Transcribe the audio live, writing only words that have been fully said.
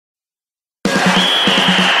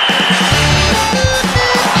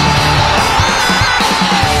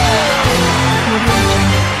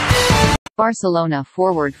Barcelona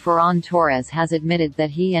forward Ferran Torres has admitted that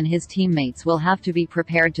he and his teammates will have to be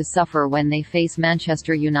prepared to suffer when they face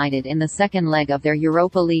Manchester United in the second leg of their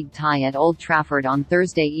Europa League tie at Old Trafford on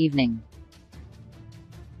Thursday evening.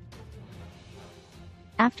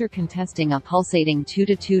 After contesting a pulsating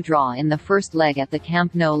 2-2 draw in the first leg at the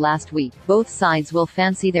Camp Nou last week, both sides will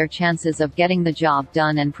fancy their chances of getting the job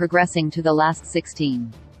done and progressing to the last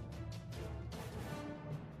 16.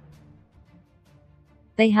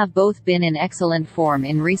 They have both been in excellent form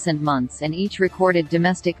in recent months and each recorded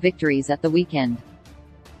domestic victories at the weekend.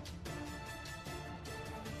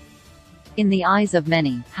 In the eyes of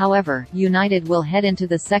many, however, United will head into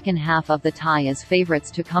the second half of the tie as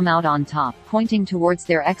favourites to come out on top, pointing towards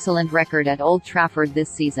their excellent record at Old Trafford this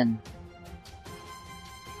season.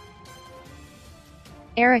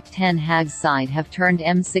 Erik ten Hag's side have turned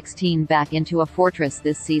M16 back into a fortress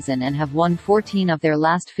this season and have won 14 of their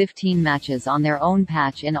last 15 matches on their own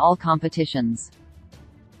patch in all competitions.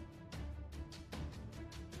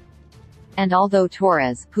 And although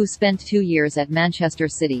Torres, who spent 2 years at Manchester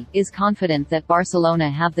City, is confident that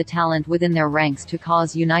Barcelona have the talent within their ranks to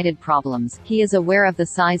cause United problems, he is aware of the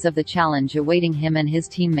size of the challenge awaiting him and his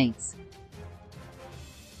teammates.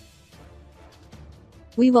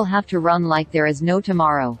 "We will have to run like there is no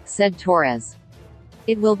tomorrow," said Torres.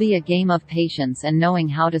 "It will be a game of patience and knowing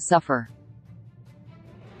how to suffer."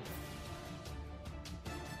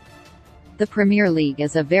 The Premier League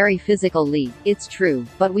is a very physical league, it's true,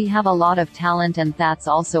 but we have a lot of talent and that's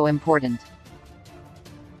also important.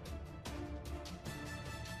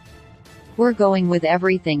 We're going with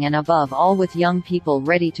everything and above all with young people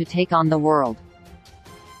ready to take on the world.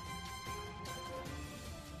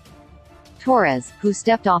 Torres, who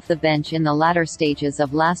stepped off the bench in the latter stages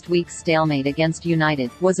of last week's stalemate against United,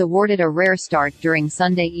 was awarded a rare start during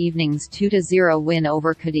Sunday evening's 2-0 win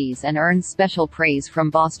over Cadiz and earned special praise from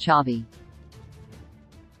boss Xavi.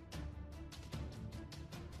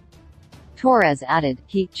 Torres added,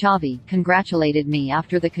 Xavi, congratulated me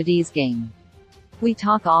after the Cadiz game. We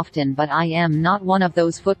talk often but I am not one of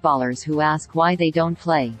those footballers who ask why they don't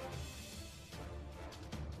play.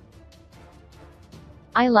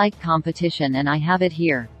 I like competition and I have it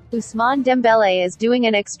here. Ousmane Dembélé is doing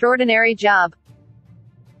an extraordinary job.